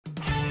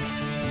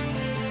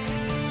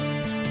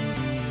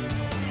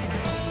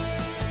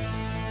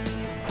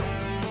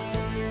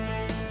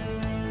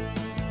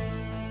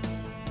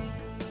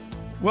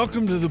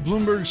Welcome to the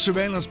Bloomberg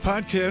Surveillance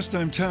Podcast.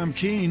 I'm Tom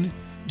Keene.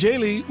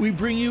 Daily, we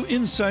bring you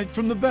insight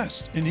from the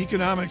best in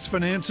economics,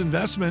 finance,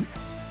 investment,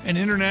 and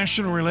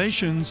international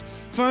relations.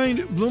 Find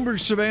Bloomberg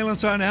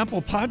Surveillance on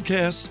Apple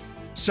Podcasts,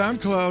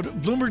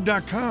 SoundCloud,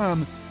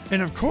 Bloomberg.com,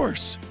 and of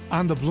course,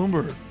 on the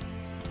Bloomberg.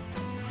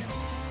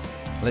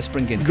 Let's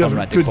bring in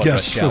Conrad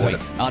DeQuadros, shall we?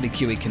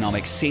 RDQ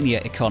Economics,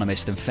 senior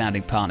economist and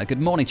founding partner. Good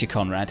morning to you,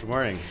 Conrad. Good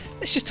morning.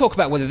 Let's just talk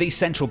about whether these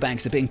central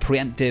banks are being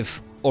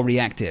preemptive or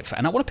reactive.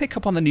 And I want to pick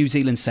up on the New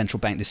Zealand central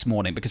bank this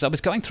morning because I was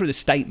going through the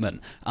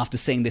statement after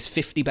seeing this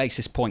 50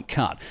 basis point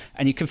cut.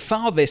 And you can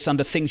file this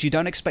under things you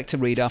don't expect to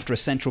read after a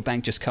central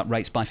bank just cut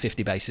rates by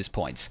 50 basis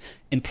points.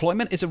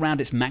 Employment is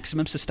around its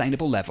maximum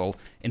sustainable level.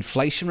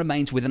 Inflation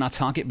remains within our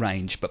target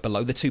range, but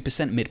below the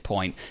 2%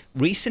 midpoint.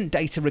 Recent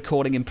data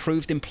recording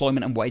improved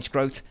employment and wage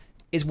growth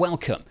is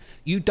welcome.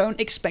 You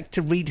don't expect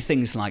to read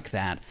things like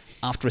that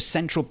after a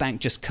central bank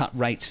just cut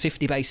rates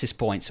 50 basis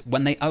points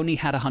when they only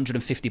had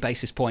 150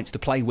 basis points to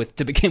play with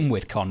to begin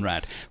with,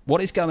 Conrad.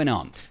 What is going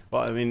on?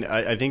 Well, I mean,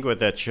 I think what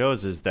that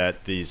shows is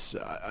that these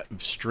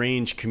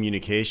strange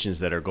communications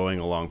that are going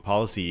along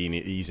policy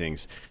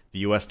easings, the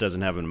U.S.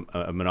 doesn't have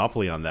a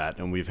monopoly on that.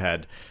 And we've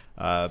had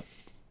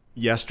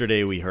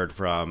yesterday we heard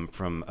from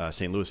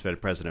St. Louis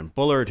Fed President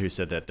Bullard, who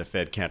said that the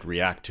Fed can't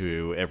react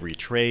to every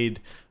trade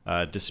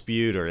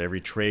dispute or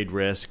every trade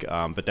risk.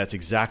 But that's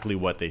exactly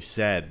what they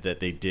said that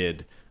they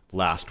did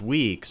last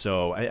week.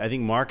 So I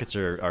think markets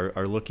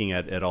are looking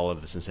at all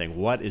of this and saying,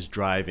 what is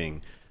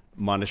driving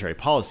monetary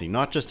policy,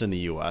 not just in the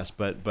U.S.,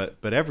 but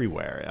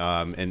everywhere.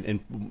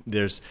 And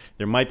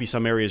there might be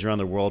some areas around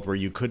the world where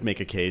you could make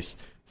a case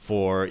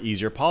for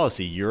easier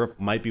policy. Europe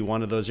might be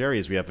one of those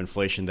areas. We have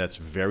inflation that's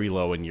very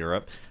low in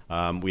Europe.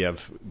 We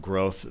have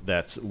growth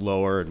that's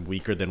lower and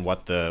weaker than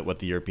what the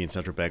European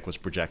Central Bank was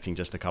projecting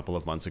just a couple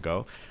of months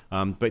ago.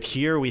 But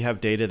here we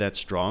have data that's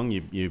strong.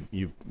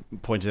 You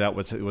pointed out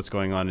what's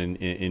going on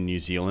in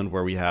New Zealand,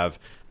 where we have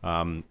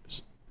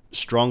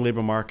strong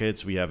labor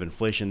markets. We have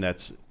inflation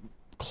that's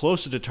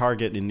closer to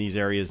target in these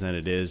areas than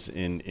it is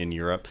in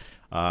Europe.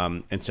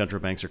 And central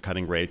banks are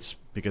cutting rates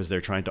because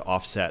they're trying to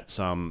offset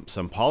some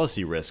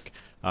policy risk.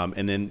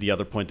 And then the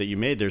other point that you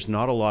made, there's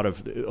not a lot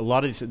of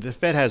the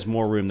Fed has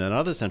more room than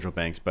other central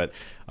banks, but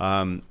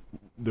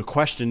the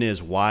question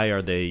is, why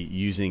are they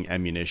using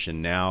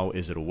ammunition now?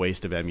 Is it a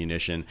waste of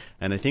ammunition?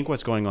 And I think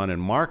what's going on in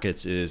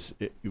markets is,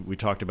 we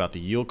talked about the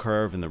yield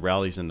curve and the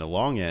rallies in the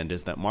long end,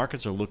 is that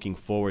markets are looking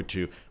forward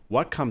to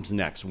what comes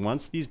next.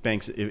 Once these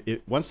banks,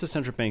 once the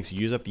central banks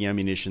use up the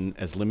ammunition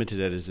as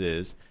limited as it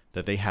is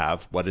that they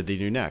have, what do they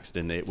do next?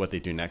 And what they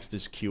do next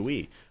is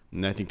QE.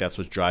 And I think that's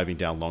what's driving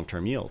down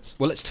long-term yields.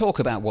 Well, let's talk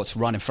about what's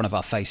right in front of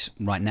our face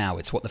right now.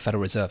 It's what the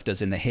Federal Reserve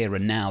does in the here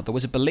and now. There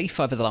was a belief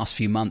over the last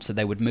few months that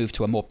they would move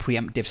to a more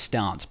preemptive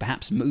stance,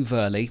 perhaps move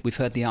early. We've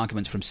heard the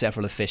arguments from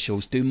several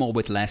officials, do more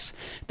with less.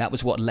 That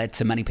was what led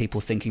to many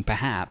people thinking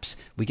perhaps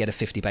we get a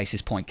 50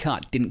 basis point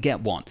cut. Didn't get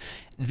one.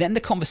 Then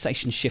the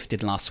conversation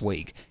shifted last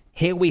week.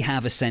 Here we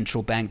have a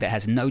central bank that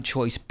has no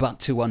choice but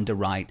to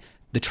underwrite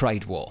the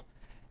trade war.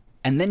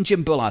 And then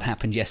Jim Bullard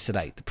happened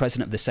yesterday, the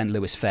president of the St.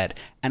 Louis Fed,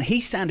 and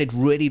he sounded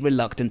really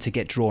reluctant to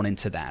get drawn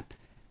into that.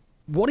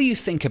 What do you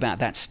think about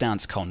that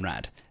stance,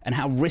 Conrad, and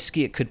how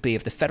risky it could be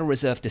if the Federal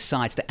Reserve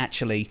decides that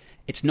actually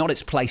it's not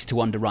its place to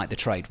underwrite the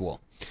trade war?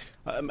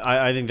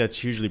 I think that's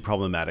hugely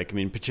problematic. I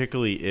mean,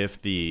 particularly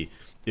if the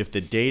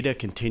data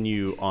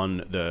continue on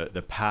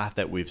the path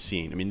that we've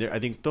seen. I mean,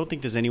 don't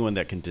think there's anyone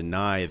that can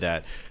deny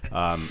that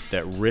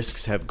that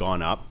risks have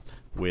gone up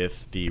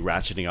with the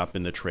ratcheting up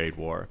in the trade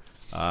war.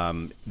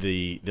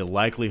 The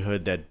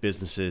likelihood that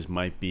businesses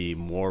might be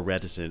more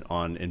reticent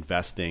on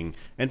investing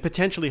and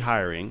potentially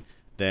hiring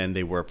than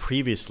they were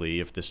previously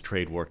if this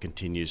trade war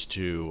continues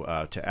to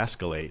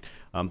escalate.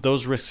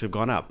 Those risks have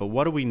gone up. But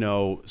what do we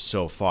know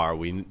so far?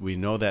 We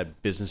know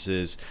that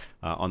businesses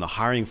on the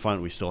hiring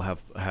front, we still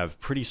have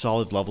pretty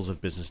solid levels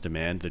of business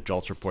demand. The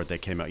JOLTS report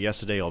that came out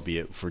yesterday,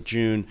 albeit for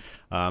June,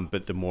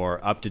 but the more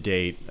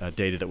up-to-date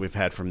data that we've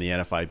had from the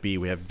NFIB,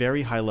 we have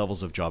very high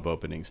levels of job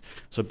openings.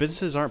 So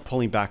businesses aren't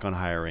pulling back on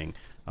hiring.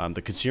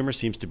 The consumer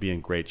seems to be in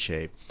great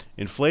shape.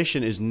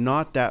 Inflation is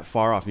not that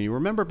far off. I mean, you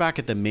remember back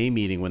at the May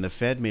meeting when the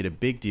Fed made a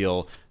big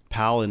deal,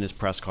 Powell in his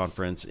press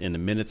conference in the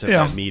minutes of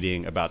that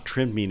meeting about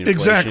trimmed mean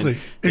inflation.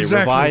 They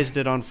revised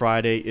it on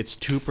Friday. It's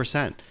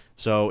 2%.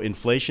 So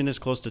inflation is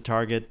close to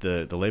target.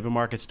 The labor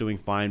market's doing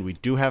fine. We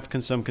do have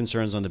some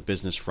concerns on the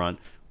business front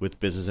with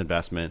business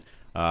investment.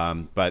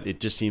 But it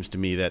just seems to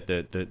me that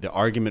the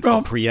argument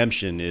for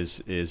preemption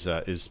is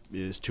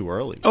too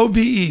early.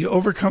 OBE,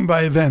 overcome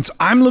by events.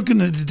 I'm looking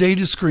at a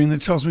data screen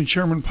that tells me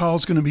Chairman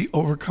Powell's going to be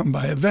overcome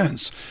by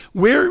events.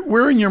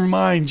 Where in your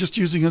mind, just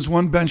using as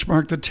one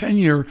benchmark, the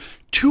 10-year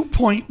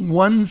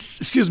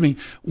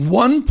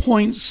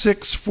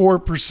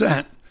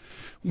 1.64%.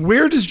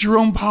 Where does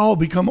Jerome Powell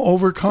become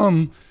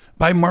overcome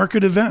by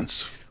market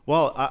events?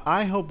 Well,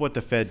 I hope what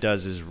the Fed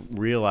does is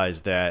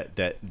realize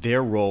that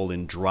their role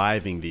in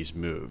driving these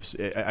moves.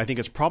 I think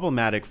it's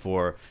problematic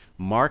for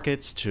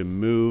markets to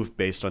move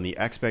based on the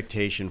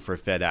expectation for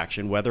Fed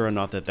action, whether or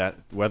not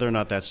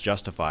that's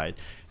justified,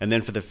 and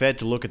then for the Fed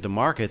to look at the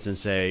markets and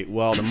say,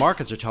 well, the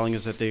markets are telling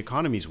us that the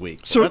economy's weak.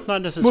 So that's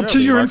not necessarily. Well,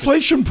 to your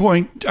inflation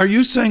point, are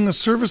you saying the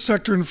service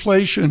sector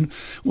inflation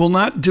will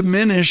not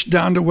diminish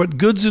down to what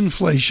goods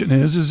inflation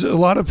is? As a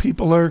lot of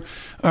people are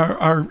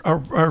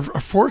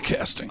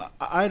forecasting.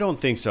 I don't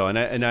think so, and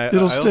I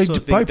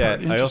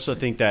also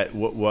think that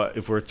what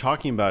if we're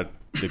talking about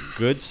the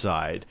goods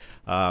side,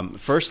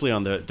 firstly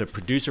on the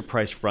producer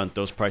price front,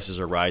 those prices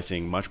are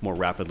rising much more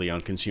rapidly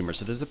on consumers.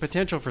 So there's the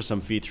potential for some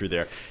feed through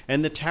there.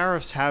 And the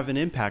tariffs have an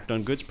impact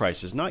on goods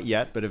prices. Not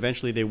yet, but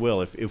eventually they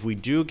will. If we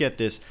do get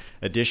this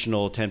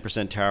additional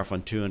 10% tariff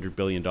on $200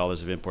 billion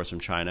of imports from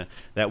China,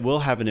 that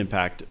will have an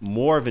impact,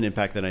 more of an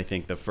impact than I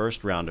think the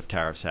first round of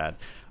tariffs had.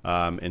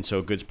 And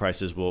so goods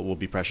prices will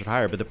be pressured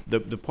higher. But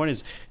the point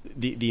is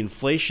the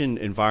inflation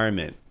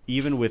environment,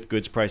 even with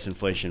goods price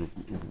inflation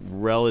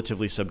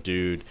relatively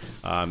subdued,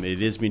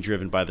 it is being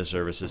driven by the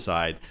services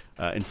side.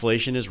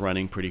 Inflation is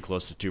running pretty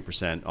close to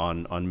 2%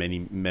 on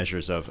many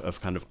measures of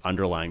kind of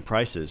underlying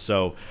prices.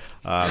 So,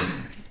 I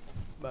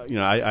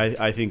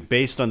think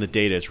based on the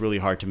data, it's really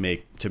hard to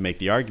make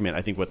the argument.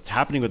 I think what's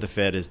happening with the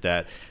Fed is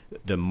that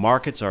the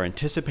markets are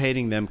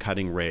anticipating them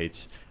cutting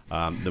rates.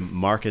 The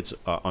markets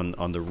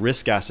on the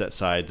risk asset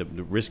side,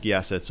 the risky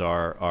assets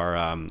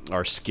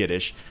are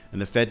skittish, and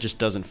the Fed just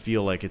doesn't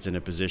feel like it's in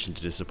a position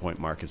to disappoint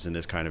markets in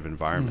this kind of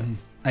environment.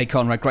 Mm-hmm. Hey,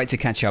 Conrad, great to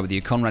catch up with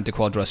you. Conrad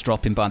DeQuadros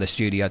dropping by the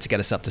studio to get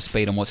us up to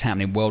speed on what's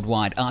happening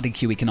worldwide.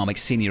 RDQ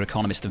Economics senior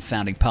economist and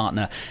founding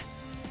partner.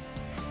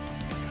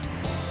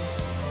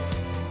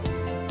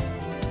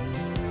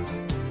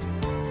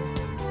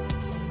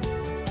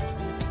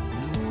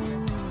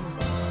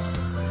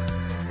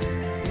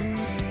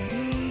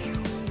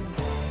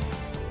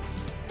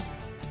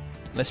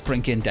 Let's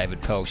bring in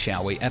David Pearl,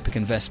 shall we? Epoch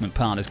Investment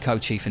Partners,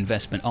 Co-Chief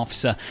Investment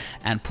Officer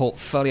and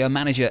Portfolio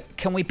Manager.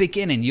 Can we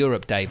begin in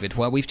Europe, David,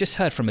 where we've just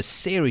heard from a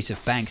series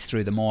of banks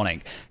through the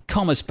morning?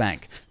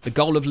 Commerzbank, the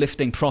goal of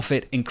lifting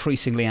profit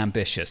increasingly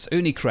ambitious.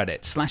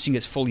 UniCredit, slashing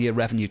its full-year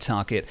revenue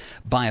target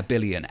by $1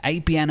 billion.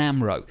 ABN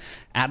AMRO,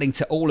 adding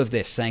to all of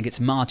this, saying its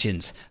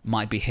margins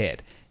might be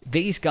hit.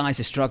 These guys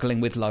are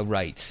struggling with low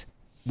rates.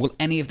 Will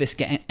any of this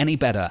get any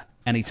better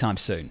anytime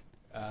soon?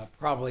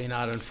 Probably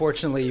not,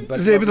 unfortunately.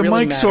 But David, the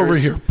really mic's matters, over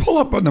here. Pull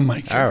up on the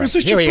mic. All right, is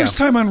this your first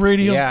time on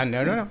radio? Yeah,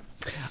 no.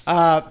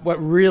 What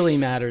really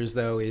matters,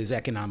 though, is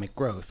economic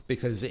growth,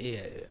 because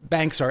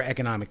banks are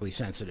economically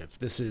sensitive.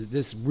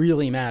 This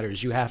really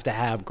matters. You have to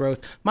have growth.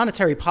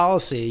 Monetary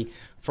policy,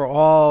 for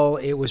all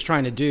it was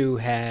trying to do,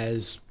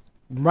 has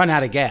run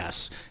out of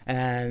gas,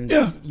 and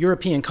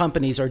European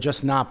companies are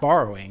just not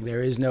borrowing.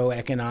 There is no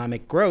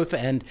economic growth,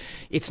 and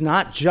it's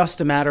not just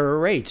a matter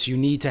of rates. You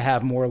need to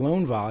have more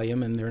loan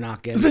volume, and they're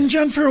not getting Then,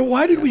 John Farrell,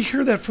 why did we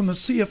hear that from the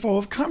CFO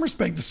of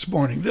Commerzbank this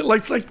morning? That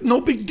it's like no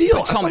big deal.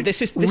 But Tom,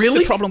 this is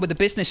the problem with the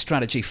business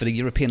strategy for the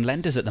European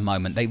lenders at the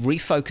moment. They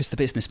refocus the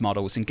business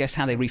models, and guess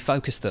how they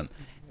refocus them?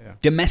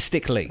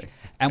 Domestically.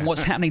 And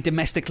what's happening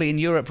domestically in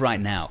Europe right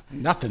now?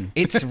 Nothing.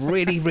 It's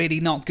really, really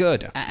not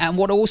good. And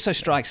what also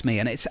strikes me,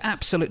 and it's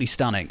absolutely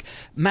stunning,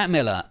 Matt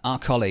Miller, our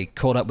colleague,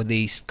 caught up with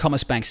the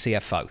Commerzbank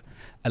CFO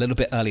a little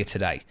bit earlier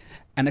today.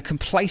 And the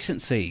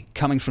complacency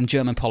coming from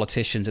German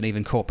politicians and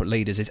even corporate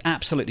leaders is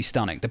absolutely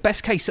stunning. The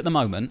best case at the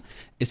moment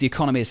is the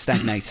economy is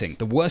stagnating.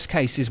 The worst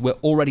case is we're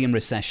already in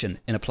recession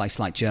in a place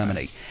like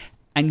Germany.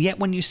 And yet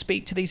when you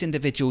speak to these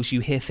individuals, you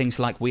hear things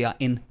like we are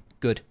in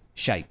good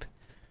shape.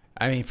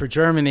 I mean, for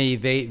Germany,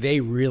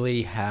 they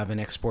really have an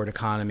export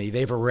economy.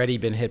 They've already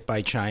been hit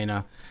by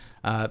China.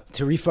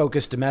 To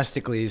refocus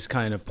domestically is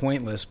kind of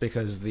pointless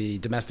because the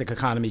domestic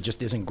economy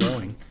just isn't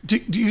growing. Do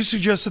you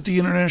suggest that the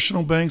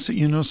international banks that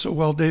you know so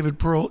well, David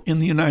Pearl, in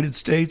the United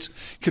States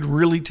could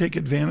really take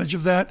advantage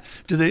of that?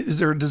 Is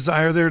there a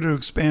desire there to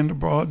expand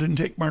abroad and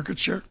take market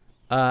share?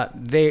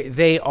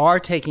 They are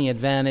taking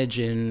advantage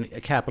in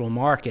capital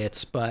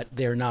markets, but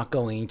they're not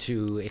going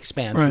to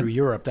expand through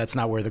Europe. That's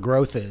not where the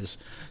growth is.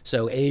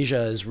 So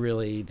Asia is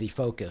really the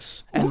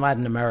focus, and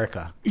Latin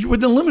America.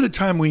 With the limited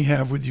time we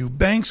have with you,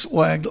 banks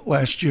lagged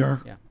last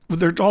year. Yeah.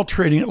 They're all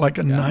trading at like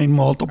a 9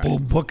 multiple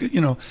book,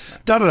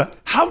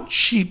 How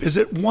cheap is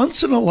it?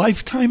 Once in a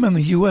lifetime on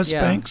the U.S.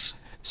 banks?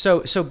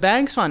 So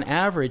banks on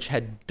average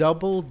had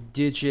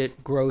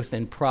double-digit growth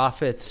in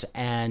profits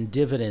and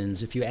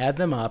dividends. If you add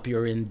them up,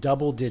 you're in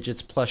double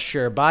digits plus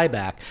share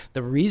buyback.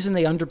 The reason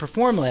they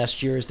underperformed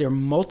last year is their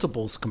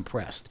multiples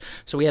compressed.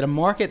 So we had a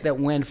market that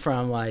went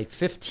from like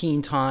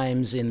 15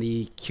 times in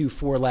the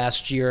Q4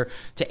 last year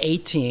to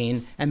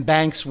 18, and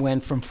banks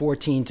went from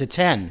 14 to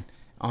 10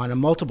 on a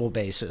multiple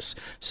basis.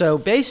 So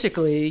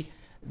basically,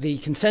 the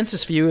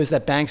consensus view is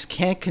that banks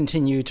can't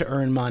continue to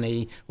earn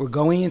money. We're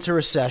going into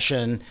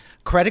recession.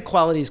 Credit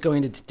quality is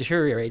going to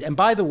deteriorate. And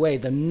by the way,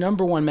 the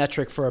number one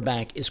metric for a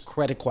bank is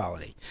credit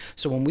quality.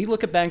 So when we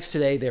look at banks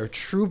today, they're a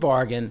true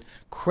bargain.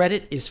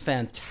 Credit is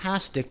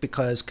fantastic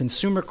because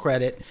consumer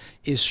credit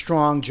is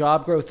strong.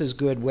 Job growth is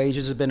good.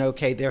 Wages have been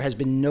okay. There has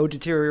been no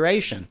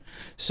deterioration.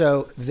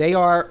 So they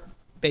are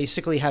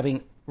basically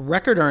having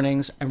record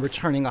earnings and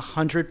returning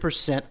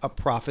 100% of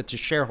profit to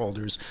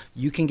shareholders.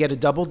 You can get a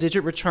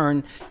double-digit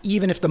return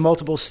even if the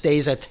multiple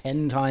stays at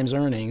 10 times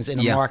earnings in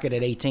a market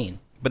at 18.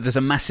 But there's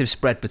a massive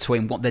spread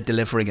between what they're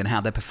delivering and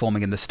how they're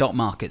performing in the stock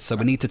market. So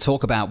we need to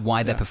talk about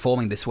why they're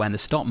performing this way in the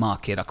stock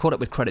market. I caught up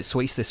with Credit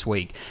Suisse this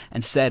week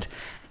and said,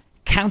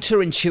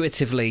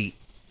 counterintuitively,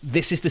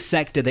 this is the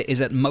sector that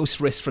is at most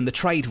risk from the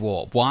trade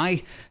war.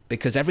 Why?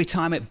 Because every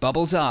time it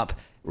bubbles up,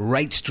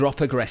 rates drop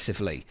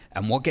aggressively.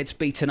 And what gets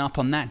beaten up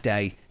on that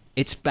day?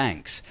 It's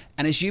banks.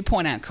 And as you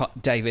point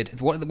out,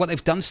 David, what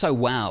they've done so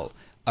well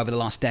over the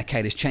last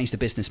decade has changed the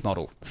business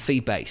model.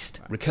 Fee-based,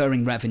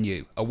 recurring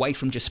revenue, away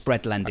from just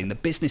spread lending. The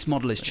business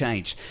model has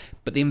changed,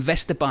 but the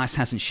investor bias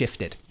hasn't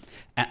shifted.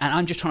 And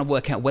I'm just trying to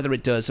work out whether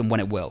it does and when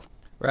it will.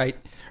 Right.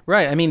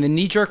 I mean, the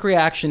knee-jerk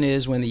reaction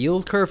is when the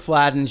yield curve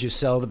flattens, you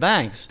sell the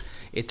banks.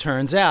 It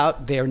turns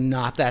out they're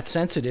not that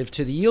sensitive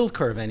to the yield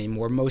curve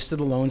anymore. Most of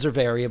the loans are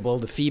variable.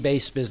 The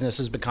fee-based business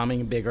is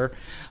becoming bigger.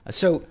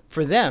 So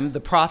for them,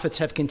 the profits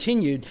have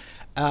continued.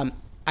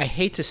 I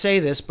hate to say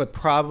this, but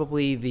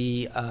probably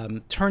the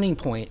turning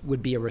point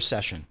would be a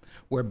recession,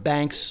 where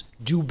banks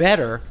do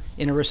better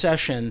in a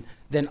recession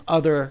than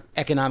other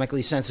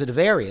economically sensitive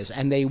areas.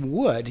 And they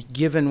would,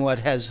 given what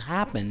has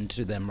happened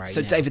to them right now.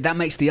 So, David, that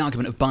makes the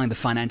argument of buying the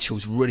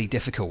financials really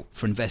difficult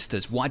for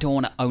investors. Why do I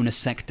want to own a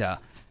sector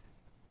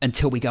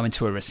until we go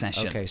into a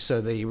recession? Okay, so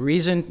the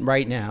reason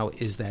right now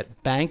is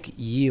that bank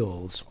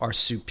yields are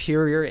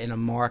superior in a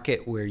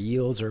market where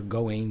yields are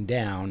going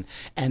down,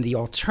 and the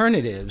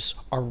alternatives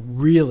are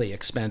really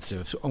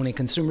expensive. So owning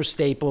consumer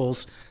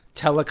staples,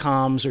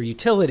 telecoms, or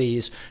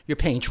utilities, you're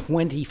paying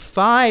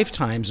 25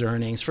 times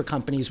earnings for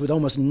companies with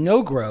almost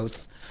no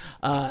growth,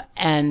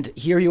 and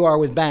here you are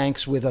with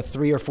banks with a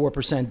 3 or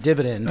 4%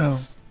 dividend.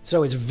 Oh.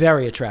 So it's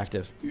very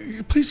attractive.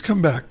 Please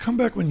come back. Come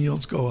back when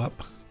yields go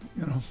up.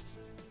 It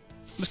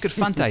was good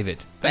fun,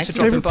 David. Thanks for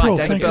David dropping by. Pearl,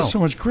 David thank Bell you so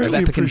much. Greatly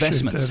of Epoch appreciate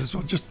Investments. that as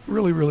well. Just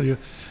really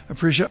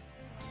appreciate it.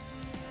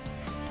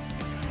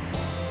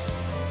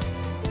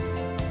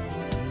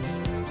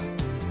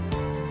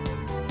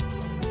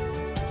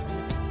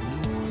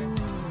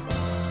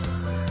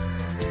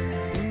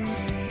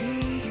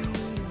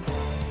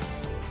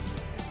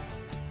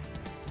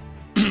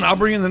 I'll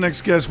bring in the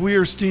next guest. We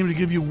are steamed to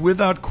give you,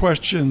 without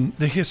question,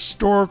 the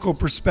historical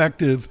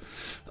perspective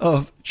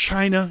of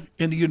China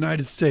and the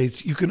United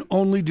States. You can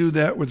only do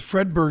that with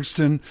Fred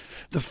Bergsten,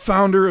 the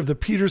founder of the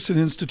Peterson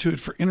Institute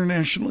for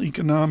International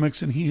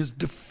Economics, and he is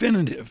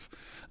definitive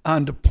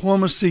on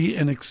diplomacy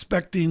and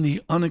expecting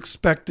the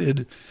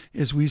unexpected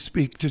as we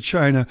speak to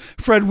China.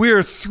 Fred, we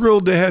are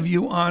thrilled to have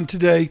you on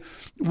today.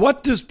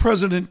 What does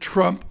President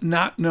Trump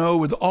not know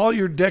with all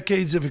your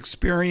decades of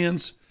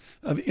experience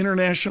of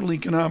international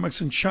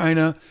economics in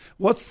China?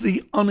 What's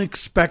the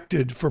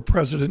unexpected for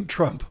President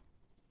Trump?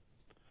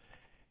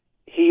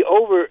 He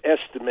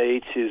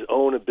overestimates his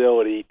own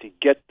ability to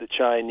get the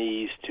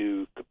Chinese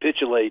to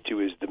capitulate to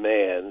his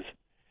demands.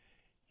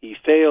 He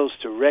fails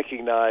to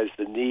recognize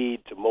the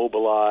need to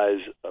mobilize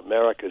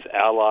America's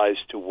allies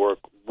to work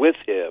with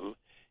him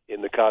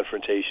in the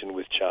confrontation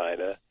with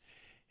China,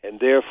 and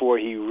therefore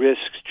he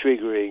risks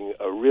triggering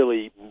a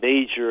really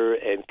major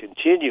and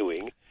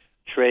continuing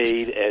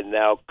trade and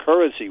now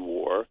currency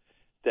war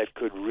that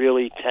could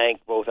really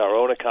tank both our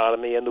own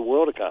economy and the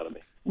world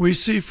economy. We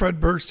see Fred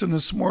Bergsten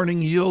this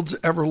morning, yields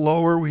ever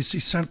lower. We see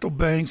central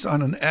banks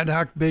on an ad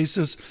hoc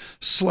basis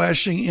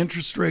slashing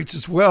interest rates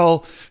as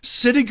well.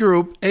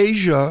 Citigroup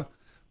Asia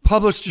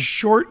published a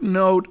short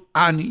note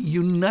on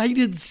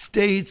United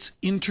States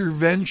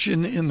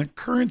intervention in the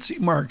currency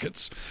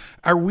markets.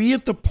 Are we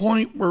at the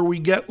point where we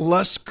get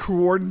less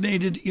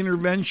coordinated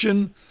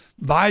intervention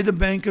by the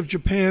Bank of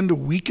Japan to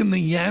weaken the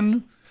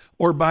yen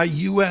or by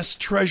U.S.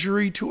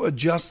 Treasury to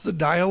adjust the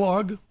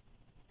dialogue?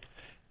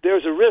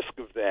 There's a risk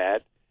of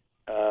that.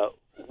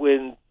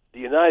 When the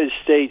United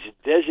States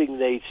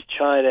designates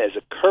China as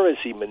a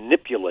currency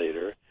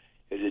manipulator,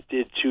 as it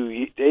did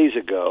 2 days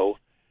ago,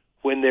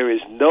 when there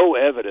is no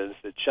evidence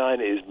that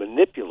China is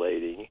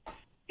manipulating,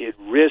 it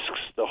risks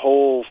the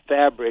whole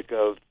fabric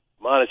of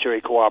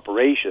monetary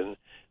cooperation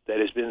that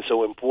has been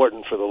so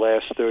important for the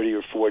last 30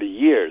 or 40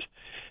 years.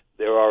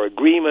 There are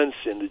agreements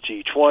in the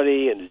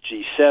G20 and the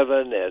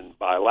G7 and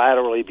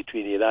bilaterally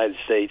between the United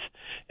States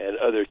and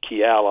other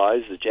key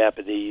allies, the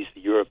Japanese,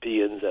 the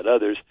Europeans, and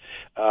others,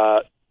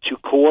 to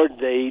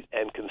coordinate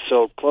and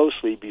consult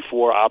closely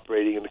before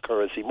operating in the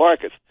currency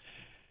markets.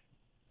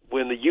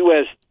 When the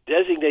U.S.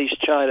 designates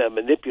China a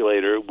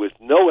manipulator with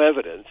no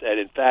evidence, and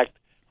in fact,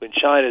 when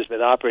China has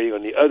been operating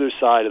on the other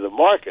side of the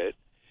market,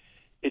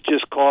 it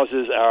just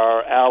causes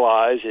our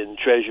allies in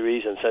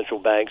treasuries and central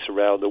banks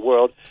around the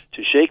world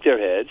to shake their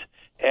heads,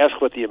 ask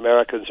what the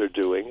Americans are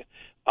doing,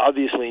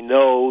 obviously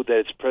know that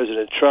it's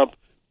President Trump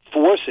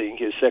forcing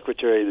his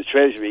Secretary of the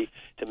Treasury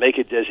to make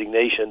a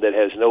designation that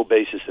has no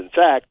basis in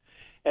fact,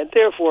 and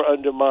therefore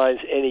undermines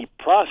any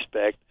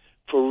prospect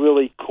for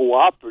really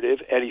cooperative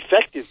and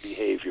effective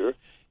behavior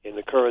in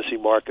the currency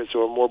markets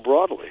or more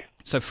broadly.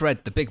 So,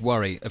 Fred, the big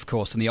worry, of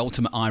course, and the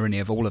ultimate irony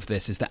of all of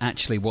this is that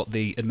actually what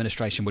the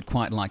administration would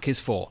quite like is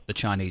for the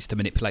Chinese to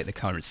manipulate the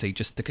currency,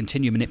 just to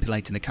continue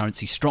manipulating the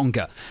currency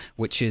stronger,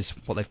 which is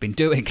what they've been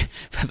doing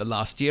for the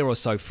last year or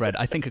so, Fred.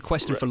 I think a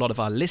question for a lot of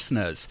our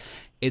listeners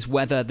is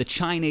whether the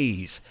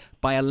Chinese,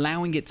 by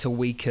allowing it to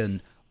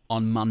weaken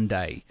on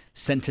Monday,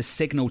 sent a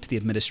signal to the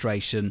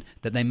administration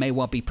that they may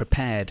well be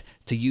prepared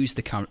to use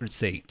the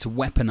currency, to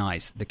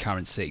weaponize the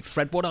currency.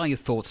 Fred, what are your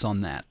thoughts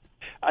on that?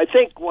 I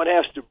think one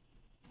has to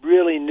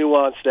really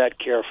nuance that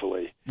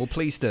carefully. Well,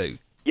 please do.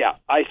 Yeah,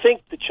 I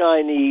think the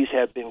Chinese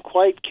have been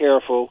quite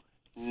careful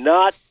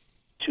not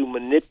to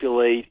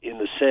manipulate in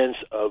the sense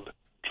of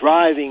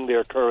driving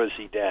their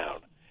currency down.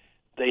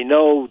 They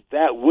know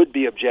that would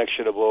be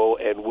objectionable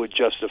and would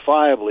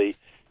justifiably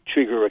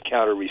trigger a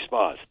counter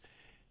response.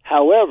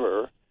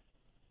 However,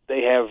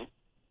 they have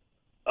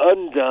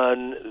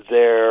undone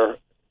their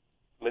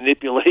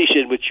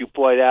manipulation, which you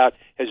point out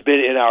has been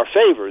in our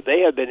favor.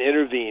 They have been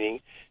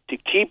intervening to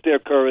keep their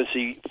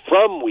currency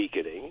from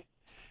weakening.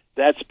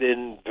 That's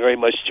been very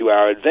much to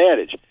our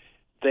advantage.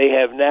 They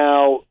have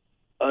now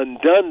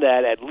undone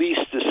that, at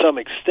least to some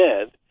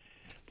extent,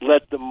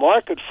 let the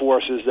market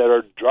forces that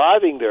are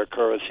driving their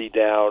currency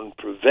down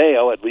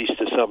prevail, at least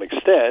to some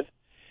extent,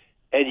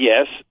 and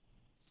yes,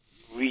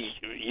 we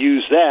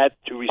use that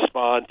to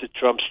respond to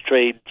Trump's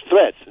trade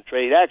threats and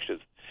trade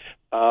actions.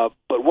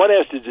 But one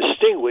has to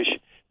distinguish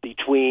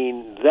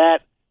between that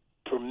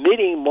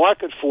permitting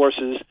market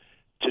forces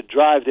to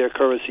drive their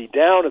currency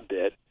down a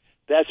bit.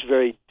 That's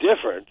very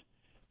different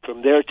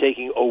from their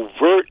taking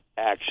overt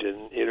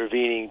action,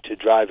 intervening to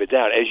drive it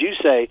down. As you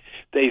say,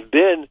 they've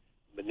been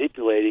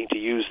manipulating, to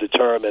use the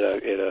term in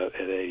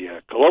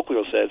a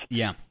colloquial sense,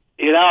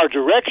 in our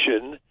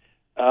direction,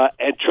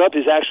 and Trump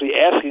is actually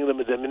asking them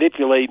to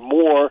manipulate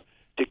more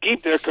to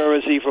keep their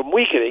currency from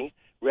weakening.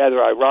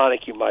 Rather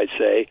ironic, you might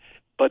say,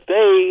 but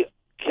they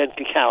can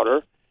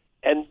counter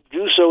and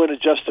do so in a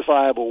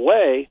justifiable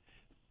way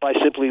by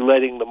simply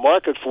letting the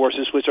market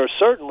forces, which are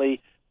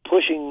certainly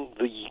pushing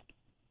the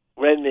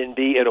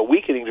renminbi in a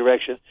weakening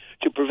direction,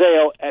 to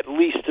prevail, at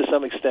least to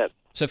some extent.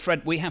 So,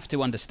 Fred, we have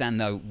to understand,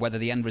 though, whether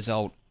the end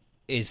result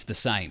is the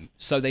same.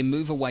 So they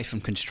move away from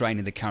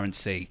constraining the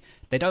currency.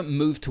 They don't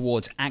move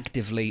towards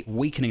actively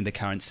weakening the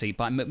currency.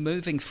 By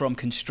moving from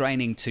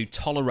constraining to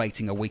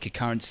tolerating a weaker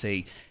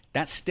currency,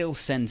 that still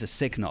sends a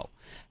signal.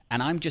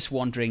 And I'm just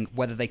wondering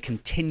whether they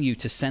continue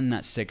to send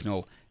that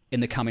signal in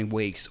the coming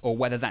weeks, or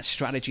whether that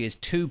strategy is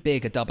too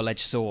big a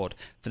double-edged sword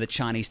for the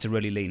Chinese to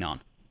really lean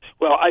on.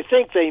 Well, I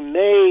think they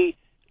may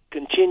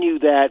continue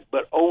that,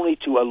 but only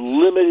to a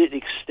limited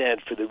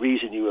extent for the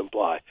reason you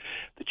imply.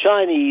 The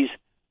Chinese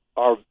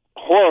are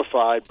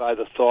horrified by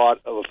the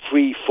thought of a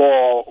free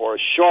fall or a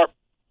sharp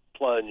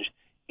plunge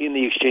in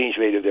the exchange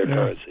rate of their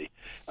currency.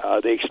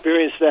 They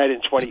experienced that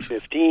in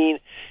 2015.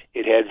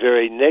 It had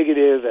very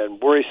negative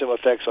and worrisome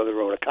effects on their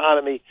own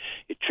economy.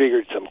 It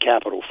triggered some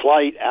capital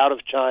flight out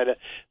of China.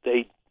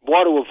 They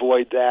want to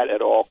avoid that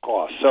at all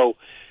costs. So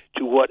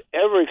to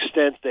whatever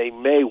extent they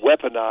may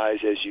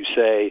weaponize, as you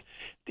say,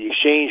 the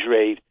exchange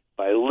rate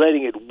by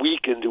letting it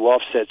weaken to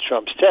offset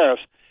Trump's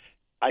tariffs,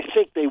 I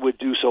think they would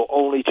do so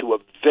only to a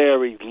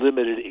very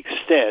limited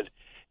extent.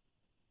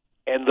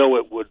 And though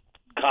it would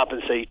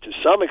compensate to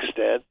some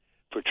extent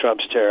for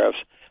Trump's tariffs,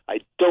 I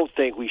don't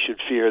think we should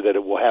fear that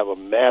it will have a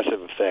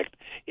massive effect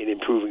in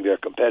improving their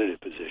competitive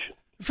position.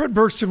 Fred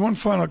Bergsten, one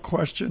final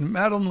question.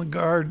 Madame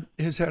Lagarde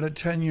has had a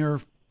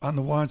tenure on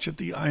the watch at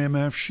the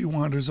IMF. She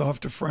wanders off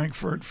to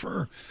Frankfurt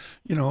for,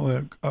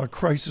 a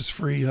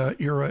crisis-free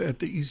era at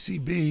the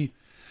ECB.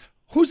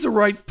 Who's the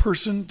right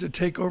person to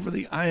take over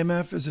the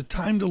IMF? Is it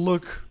time to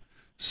look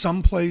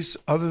someplace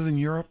other than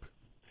Europe?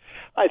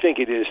 I think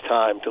it is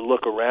time to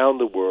look around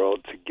the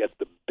world to get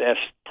the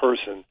best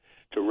person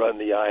to run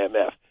the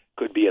IMF.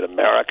 Could be an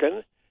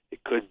American.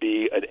 It could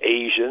be an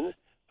Asian.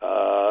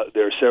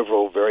 There are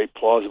several very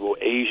plausible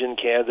Asian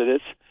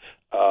candidates.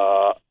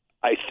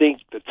 I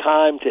think the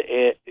time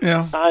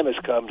has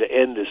come to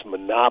end this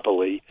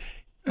monopoly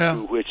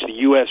through which the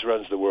U.S.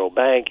 runs the World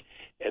Bank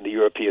and the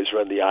Europeans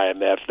run the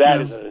IMF.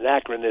 That is an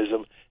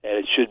anachronism, and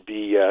it should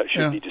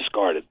be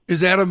discarded.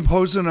 Is Adam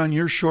Posen on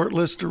your short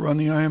list to run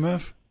the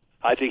IMF?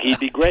 I think he'd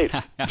be great.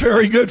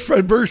 Very good,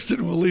 Fred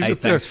Bergsten. We'll leave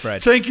it there. Thanks,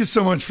 Fred. Thank you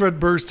so much, Fred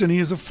Bergsten. He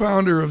is a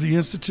founder of the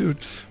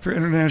Institute for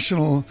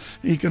International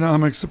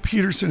Economics, the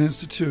Peterson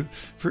Institute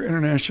for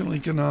International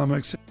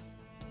Economics.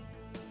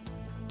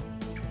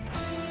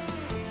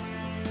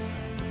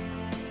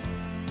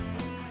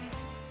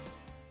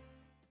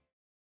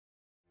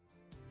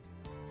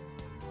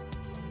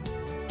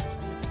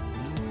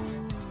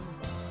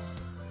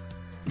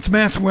 It's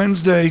Math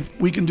Wednesday.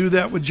 We can do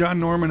that with John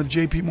Norman of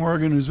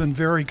JPMorgan, who's been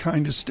very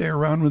kind to stay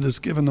around with us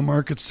given the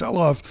market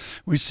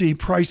sell-off. We see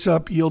price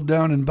up, yield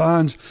down in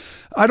bonds.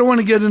 I don't want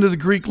to get into the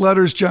Greek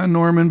letters, John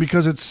Norman,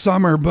 because it's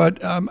summer,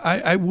 but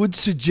I would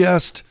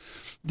suggest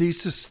the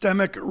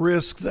systemic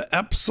risk, the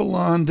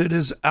epsilon that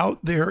is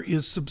out there,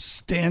 is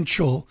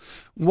substantial.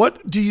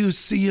 What do you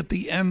see at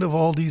the end of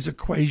all these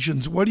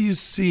equations? What do you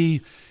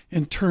see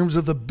in terms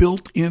of the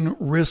built-in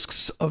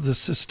risks of the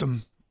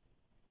system?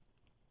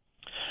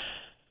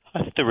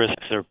 I think the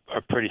risks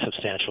are pretty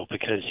substantial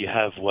because you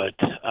have what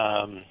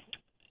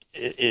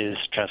is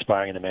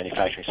transpiring in the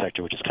manufacturing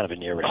sector, which is kind of a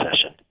near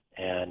recession.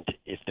 And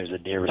if there's a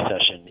near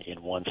recession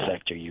in one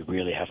sector, you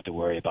really have to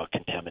worry about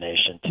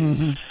contamination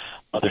to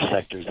other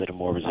sectors that are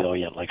more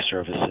resilient, like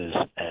services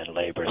and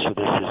labor. So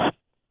this is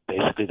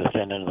basically the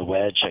thin end of the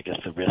wedge. I guess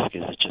the risk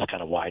is it just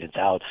kind of widens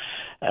out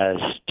as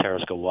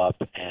tariffs go up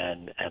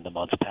and the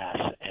months pass.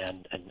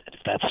 And if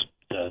that's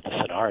the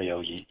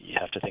scenario, you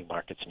have to think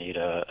markets need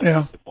a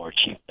bit more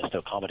cheapness to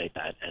accommodate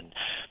that. And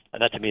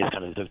that to me is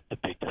kind of the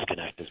big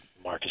disconnect is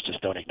markets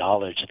just don't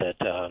acknowledge that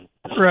the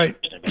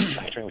situation in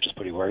manufacturing, which is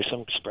pretty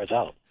worrisome, spreads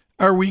out.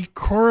 Are we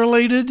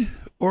correlated,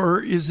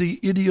 or is the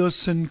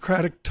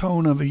idiosyncratic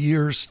tone of a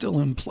year still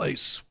in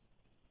place?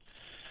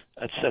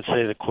 I'd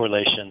say the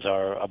correlations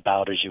are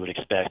about as you would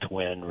expect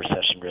when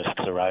recession risks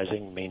are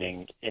rising,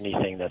 meaning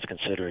anything that's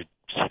considered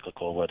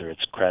cyclical, whether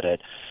it's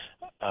credit,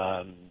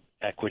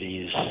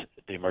 equities,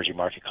 the emerging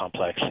market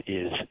complex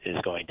is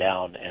going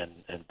down,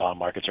 and bond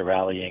markets are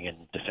rallying, and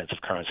defensive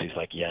currencies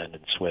like yen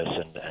and Swiss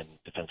and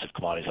defensive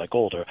commodities like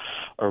gold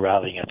are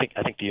rallying.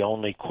 I think the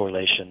only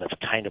correlation that's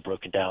kind of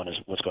broken down is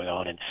what's going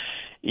on in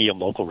EM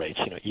local rates.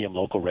 EM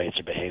local rates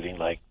are behaving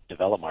like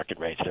developed market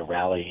rates. They're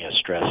rallying as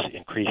stress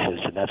increases,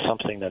 and that's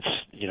something that's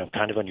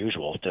kind of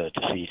unusual to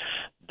see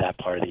that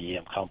part of the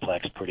EM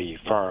complex pretty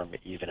firm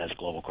even as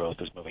global growth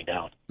is moving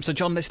down. So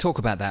John, let's talk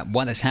about that.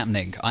 Why that's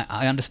happening.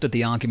 I understood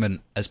the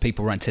argument as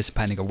people were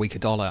anticipating a weaker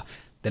dollar.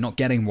 They're not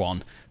getting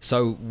one.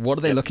 So what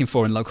are they looking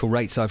for in local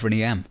rates over in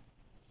EM?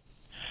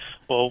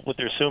 Well, what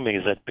they're assuming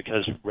is that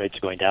because rates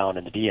are going down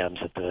in the DMs,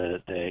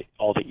 that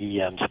all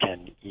the EMs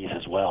can ease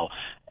as well,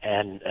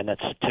 and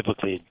that's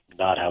typically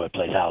not how it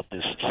plays out.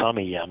 There's some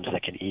EMs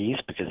that can ease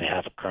because they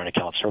have current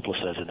account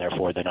surpluses, and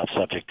therefore they're not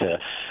subject to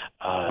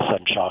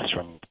sudden shocks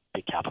from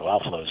big capital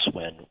outflows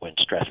when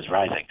stress is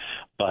rising.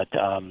 But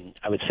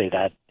I would say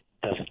that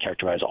doesn't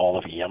characterize all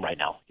of EM right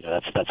now.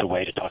 That's a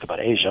way to talk about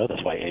Asia.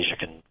 That's why Asia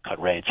can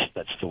cut rates.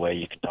 That's the way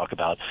you can talk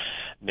about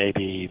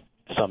maybe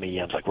some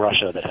EMs like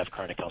Russia that have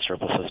current account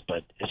surpluses,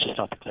 but it's just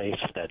not the case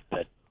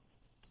that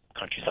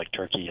countries like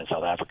Turkey and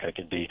South Africa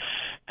can be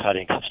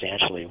cutting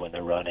substantially when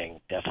they're running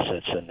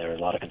deficits, and there are a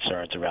lot of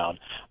concerns around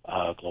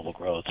global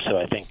growth. So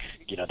I think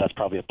that's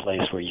probably a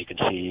place where you can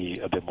see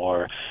a bit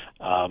more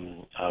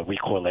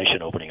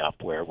recorrelation opening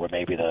up, where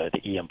maybe the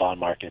EM bond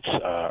markets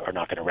are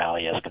not going to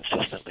rally as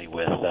consistently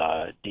with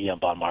DM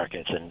bond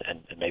markets, and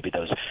maybe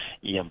those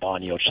EM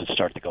bond yields should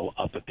start to go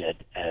up a bit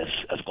as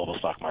global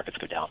stock markets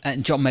go down.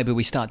 And John, maybe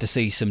we start to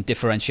see some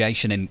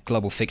differentiation in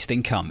global fixed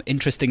income.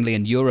 Interestingly,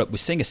 in Europe, we're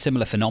seeing a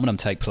similar phenomenon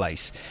take place.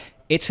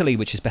 Italy,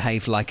 which has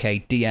behaved like a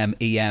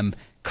DM-EM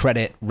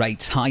credit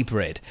rates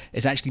hybrid,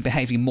 is actually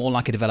behaving more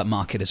like a developed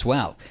market as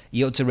well.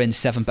 Yields are in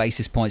 7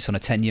 basis points on a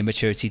 10-year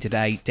maturity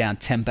today, down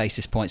 10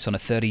 basis points on a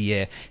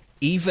 30-year,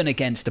 even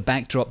against a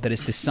backdrop that is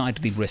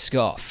decidedly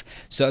risk-off.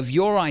 So if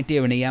your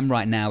idea in EM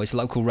right now is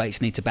local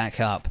rates need to back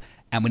up,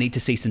 and we need to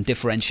see some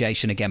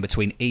differentiation again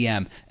between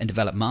EM and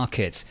developed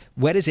markets,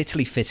 where does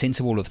Italy fit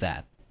into all of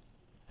that?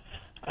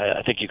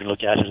 I think you can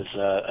look at it as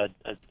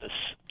a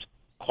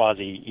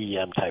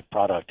quasi-EM type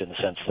product in the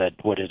sense that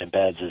what it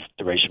embeds is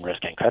duration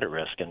risk and credit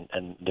risk,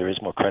 and there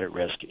is more credit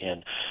risk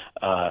in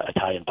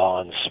Italian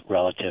bonds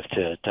relative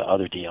to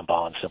other DM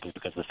bonds simply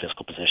because of the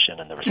fiscal position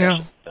and the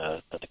recession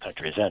that the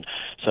country is in.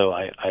 So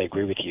I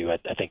agree with you.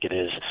 I think it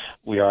is.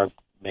 We are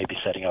maybe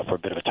setting up for a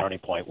bit of a turning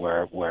point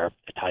where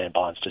Italian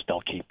bonds just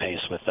don't keep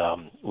pace with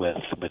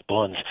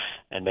bunds,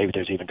 and maybe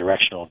there's even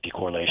directional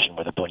decorrelation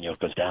where the bund yield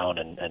goes down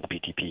and the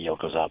BTP yield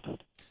goes up.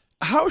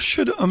 How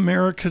should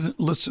American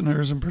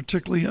listeners, and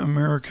particularly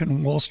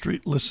American Wall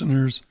Street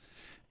listeners,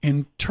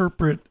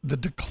 interpret the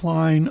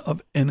decline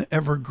of an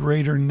ever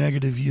greater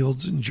negative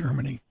yields in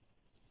Germany?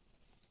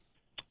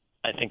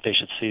 I think they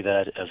should see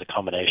that as a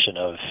combination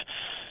of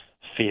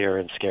fear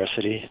and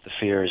scarcity. The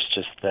fear is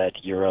just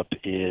that Europe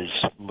is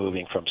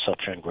moving from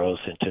subtrend growth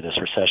into this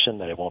recession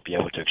that it won't be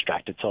able to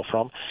extract itself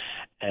from.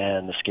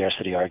 And the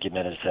scarcity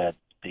argument is that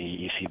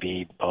the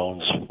ECB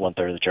owns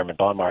 1/3 of the German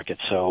bond market,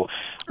 so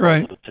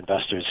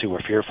investors who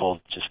were fearful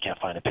just can't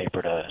find a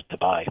paper to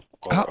buy,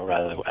 or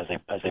rather,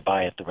 as they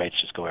buy it, the rates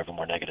just go ever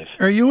more negative.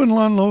 Are you and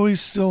Jan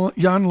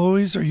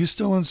Lois? Are you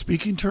still on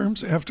speaking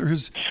terms after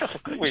his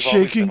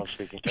shaking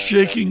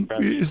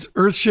his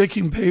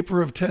earth-shaking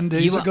paper of 10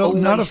 days ago?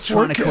 Not a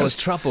trying forecast. To cause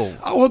trouble.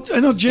 Well, I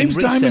know James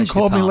Dimon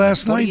called me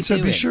last night and said,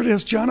 doing? "Be sure to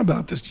ask John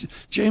about this."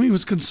 Jamie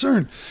was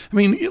concerned. I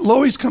mean,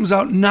 Lois comes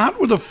out not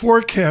with a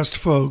forecast,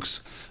 folks,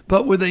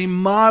 but with a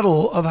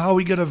model of how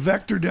we get a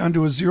vector down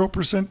to a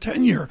 0%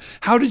 10-year.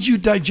 How did you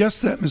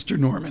digest that, Mr.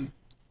 Norman?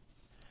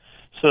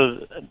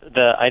 So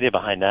the idea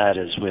behind that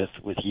is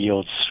with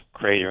yields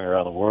cratering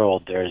around the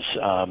world, there's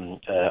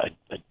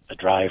a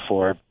drive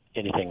for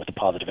anything with a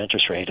positive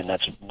interest rate, and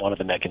that's one of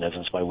the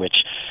mechanisms by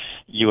which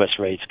U.S.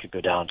 rates could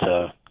go down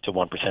to to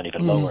 1%,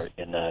 even lower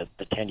in the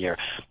 10-year.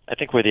 I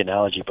think where the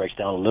analogy breaks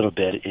down a little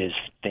bit is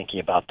thinking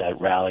about that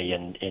rally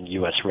in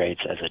U.S.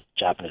 rates as a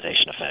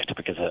Japanization effect,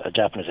 because a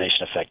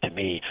Japanization effect to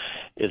me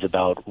is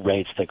about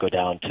rates that go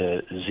down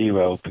to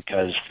zero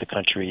because the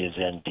country is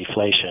in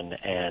deflation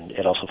and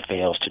it also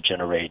fails to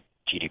generate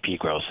GDP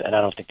growth. And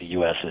I don't think the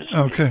U.S. is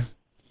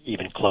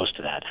even close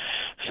to that.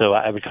 So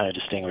I would kind of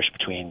distinguish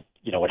between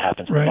what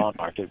happens in the bond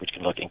market, which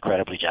can look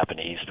incredibly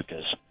Japanese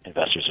because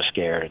investors are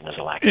scared and there's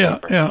a lack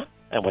of paper,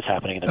 and what's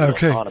happening in the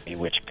real economy,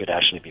 which could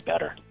actually be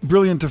better.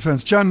 Brilliant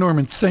defense. John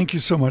Norman, thank you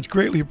so much.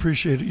 Greatly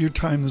appreciate your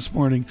time this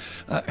morning.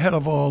 Head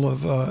of all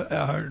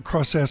of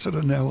cross-asset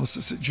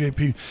analysis at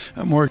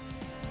JPMorgan.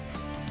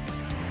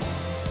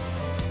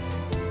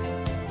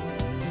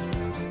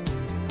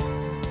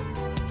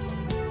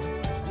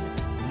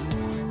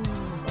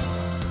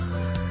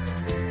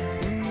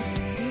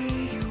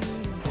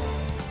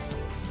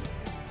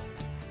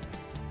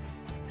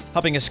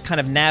 Helping us kind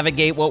of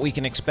navigate what we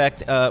can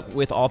expect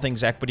with all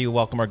things equity. We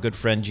welcome our good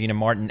friend Gina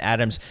Martin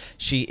Adams.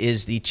 She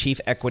is the Chief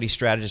Equity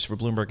Strategist for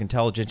Bloomberg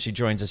Intelligence. She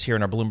joins us here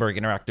in our Bloomberg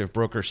Interactive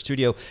Broker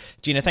studio.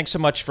 Gina, thanks so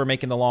much for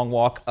making the long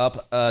walk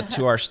up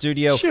to our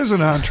studio. She has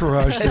an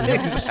entourage.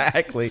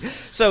 Exactly.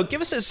 So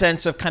give us a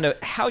sense of kind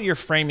of how you're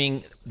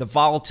framing the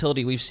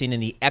volatility we've seen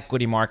in the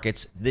equity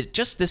markets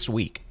just this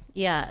week.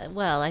 Yeah,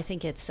 well, I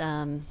think it's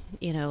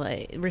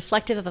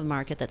reflective of a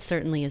market that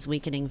certainly is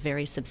weakening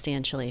very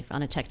substantially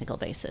on a technical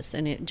basis.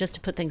 And just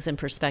to put things in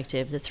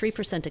perspective, the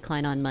 3%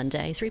 decline on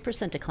Monday,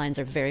 3% declines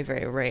are very,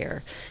 very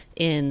rare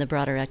in the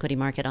broader equity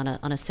market on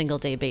a single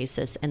day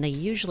basis, and they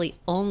usually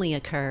only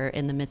occur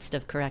in the midst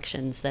of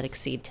corrections that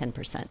exceed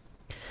 10%.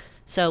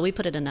 So we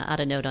put it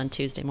out a note on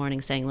Tuesday morning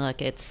saying, look,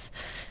 it's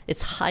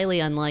highly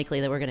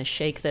unlikely that we're going to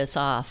shake this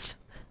off.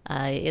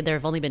 There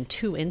have only been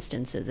 2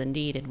 instances,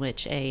 indeed, in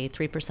which a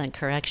 3%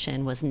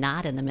 correction was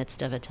not in the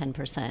midst of a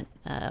 10%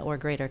 or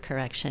greater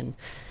correction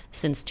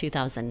since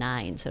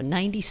 2009. So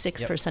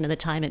 96% of the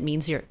time, it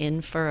means you're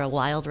in for a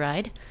wild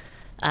ride.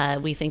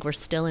 We think we're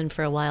still in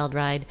for a wild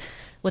ride.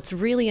 What's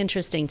really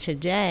interesting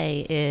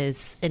today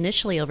is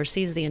initially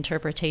overseas, the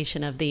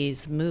interpretation of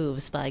these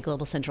moves by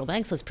global central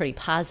banks was pretty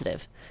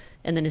positive.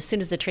 And then as soon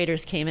as the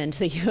traders came into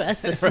the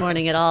U.S. this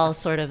morning, it all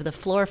sort of, the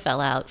floor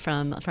fell out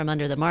from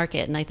under the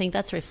market. And I think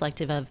that's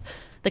reflective of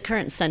the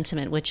current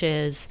sentiment, which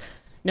is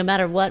no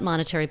matter what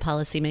monetary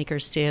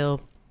policymakers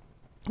do,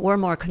 we're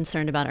more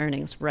concerned about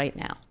earnings right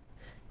now.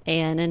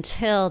 And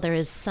until there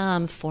is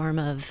some form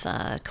of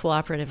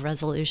cooperative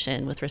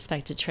resolution with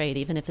respect to trade,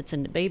 even if it's a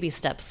baby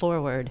step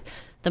forward,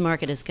 the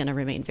market is going to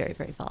remain very,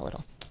 very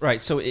volatile.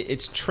 Right. So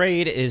it's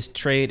trade,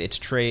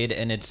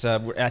 and it's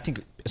I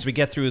think as we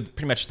get through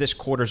pretty much this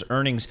quarter's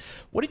earnings,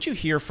 what did you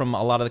hear from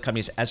a lot of the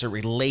companies as it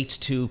relates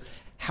to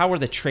how are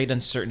the trade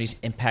uncertainties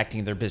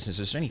impacting their businesses?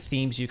 Is there any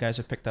themes you guys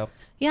have picked up?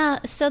 Yeah.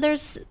 So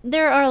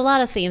there are a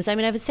lot of themes. I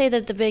mean, I would say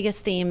that the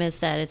biggest theme is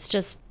that it's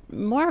just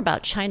more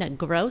about China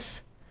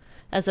growth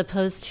as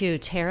opposed to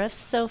tariffs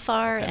so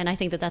far, and I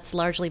think that that's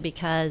largely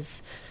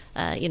because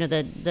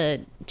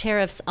the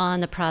tariffs on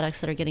the products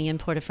that are getting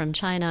imported from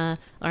China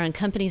are on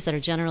companies that are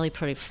generally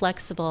pretty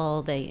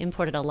flexible. They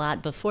imported a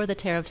lot before the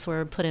tariffs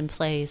were put in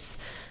place.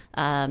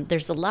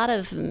 There's a lot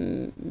of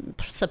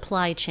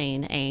supply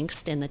chain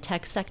angst in the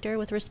tech sector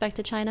with respect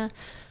to China,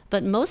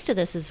 but most of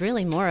this is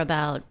really more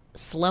about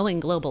slowing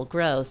global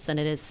growth than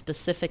it is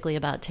specifically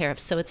about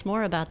tariffs. So it's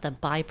more about the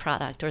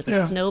byproduct or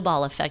the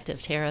snowball effect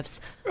of tariffs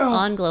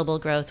on global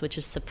growth, which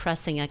is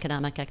suppressing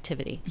economic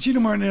activity. Gina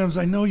Martin Adams,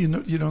 I know you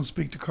don't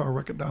speak to Carl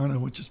Riccadonna,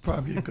 which is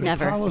probably a good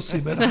Never. policy,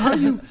 but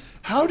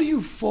how do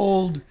you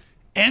fold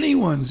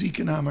anyone's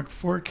economic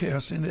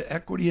forecast into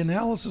equity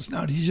analysis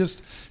now? Do you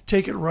just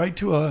take it right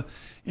to a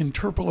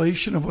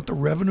interpolation of what the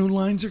revenue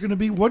lines are going to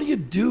be? What do you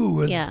do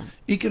with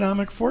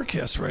economic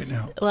forecasts right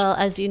now? Well,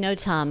 as you know,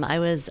 Tom, I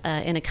was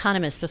an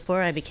economist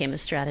before I became a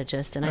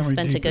strategist, and I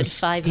spent a good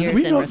 5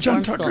 years in reform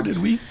John school. Tucker, did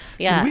we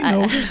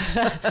know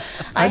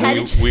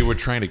this? We were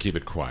trying to keep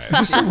it quiet.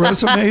 Is this a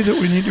resume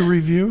that we need to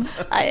review?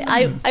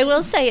 I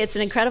will say it's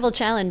an incredible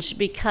challenge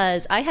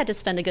because I had to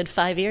spend a good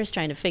 5 years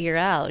trying to figure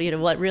out,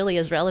 what really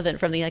is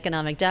relevant from the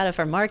economic data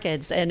for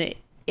markets, and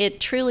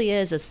it truly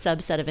is a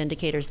subset of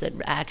indicators that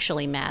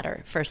actually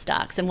matter for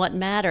stocks. And what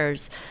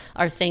matters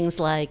are things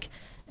like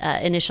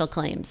initial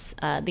claims,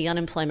 the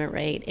unemployment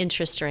rate,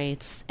 interest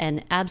rates,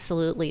 and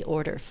absolutely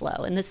order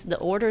flow. And the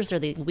orders are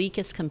the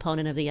weakest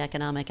component of the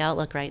economic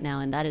outlook right now,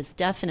 and that is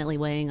definitely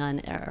weighing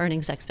on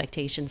earnings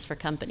expectations for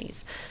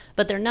companies.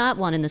 But they're not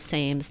one and the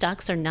same.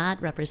 Stocks are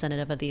not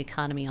representative of the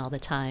economy all the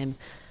time,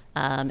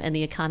 and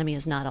the economy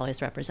is not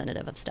always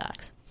representative of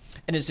stocks.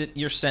 And is it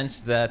your sense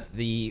that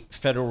the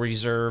Federal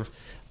Reserve,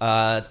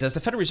 does the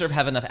Federal Reserve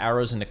have enough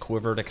arrows in the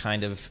quiver to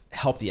kind of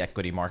help the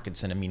equity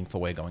markets in a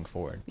meaningful way going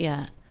forward?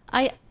 Yeah,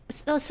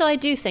 so I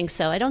do think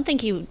so. I don't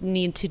think you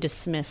need to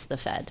dismiss the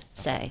Fed,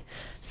 say.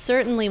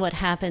 Certainly what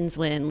happens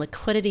when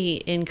liquidity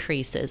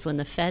increases, when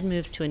the Fed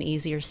moves to an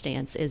easier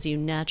stance, is you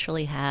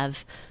naturally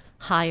have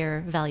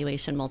higher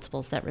valuation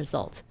multiples that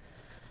result.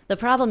 The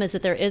problem is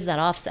that there is that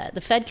offset.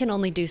 The Fed can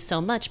only do so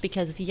much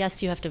because,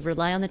 yes, you have to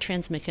rely on the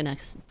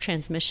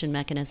transmission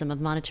mechanism of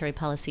monetary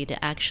policy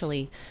to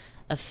actually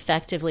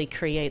effectively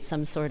create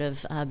some sort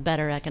of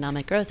better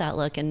economic growth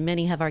outlook, and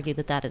many have argued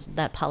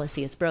that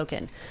policy is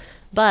broken.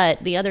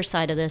 But the other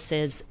side of this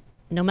is,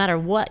 no matter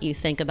what you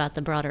think about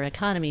the broader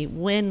economy,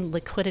 when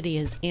liquidity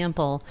is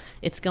ample,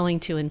 it's going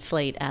to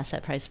inflate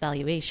asset price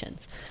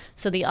valuations.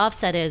 So the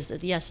offset is,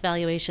 yes,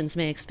 valuations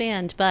may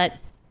expand, but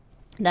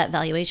that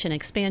valuation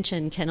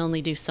expansion can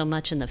only do so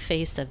much in the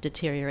face of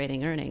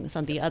deteriorating earnings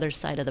on the other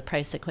side of the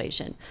price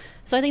equation.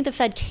 So I think the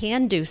Fed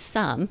can do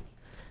some.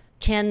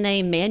 Can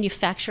they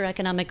manufacture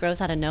economic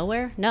growth out of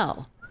nowhere?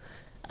 No.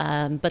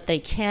 But they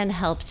can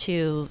help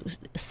to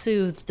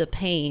soothe the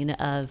pain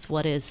of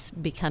what is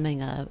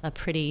becoming a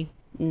pretty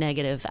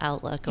negative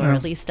outlook, or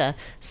at least a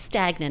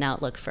stagnant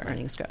outlook for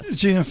earnings growth.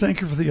 Gina, thank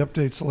you for the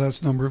updates the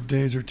last number of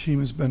days. Our team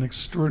has been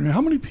extraordinary.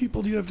 How many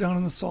people do you have down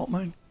in the salt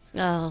mine?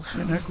 Oh,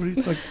 in equity,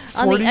 it's like 40,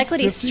 on the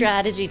equity 50?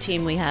 Strategy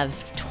team, we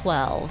have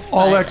 12.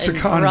 All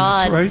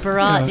ex-economists,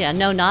 right? Yeah,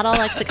 no, not all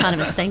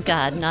ex-economists. Thank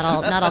God, not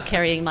all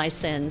carrying my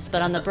sins.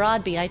 But on the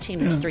broad BI team,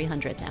 there's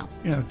 300 now.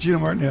 Yeah, Gina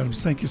Martin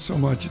Adams, thank you so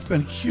much. It's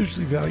been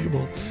hugely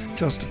valuable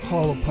to us to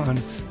call upon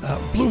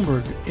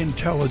Bloomberg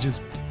Intelligence.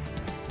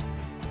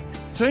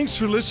 Thanks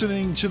for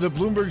listening to the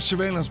Bloomberg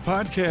Surveillance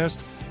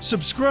Podcast.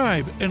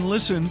 Subscribe and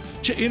listen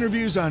to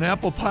interviews on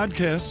Apple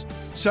Podcasts,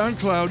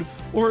 SoundCloud,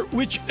 or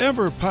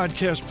whichever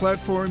podcast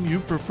platform you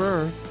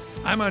prefer.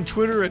 I'm on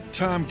Twitter at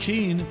Tom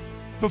Keene.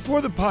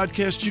 Before the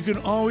podcast, you can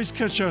always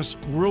catch us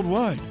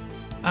worldwide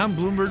on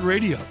Bloomberg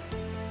Radio.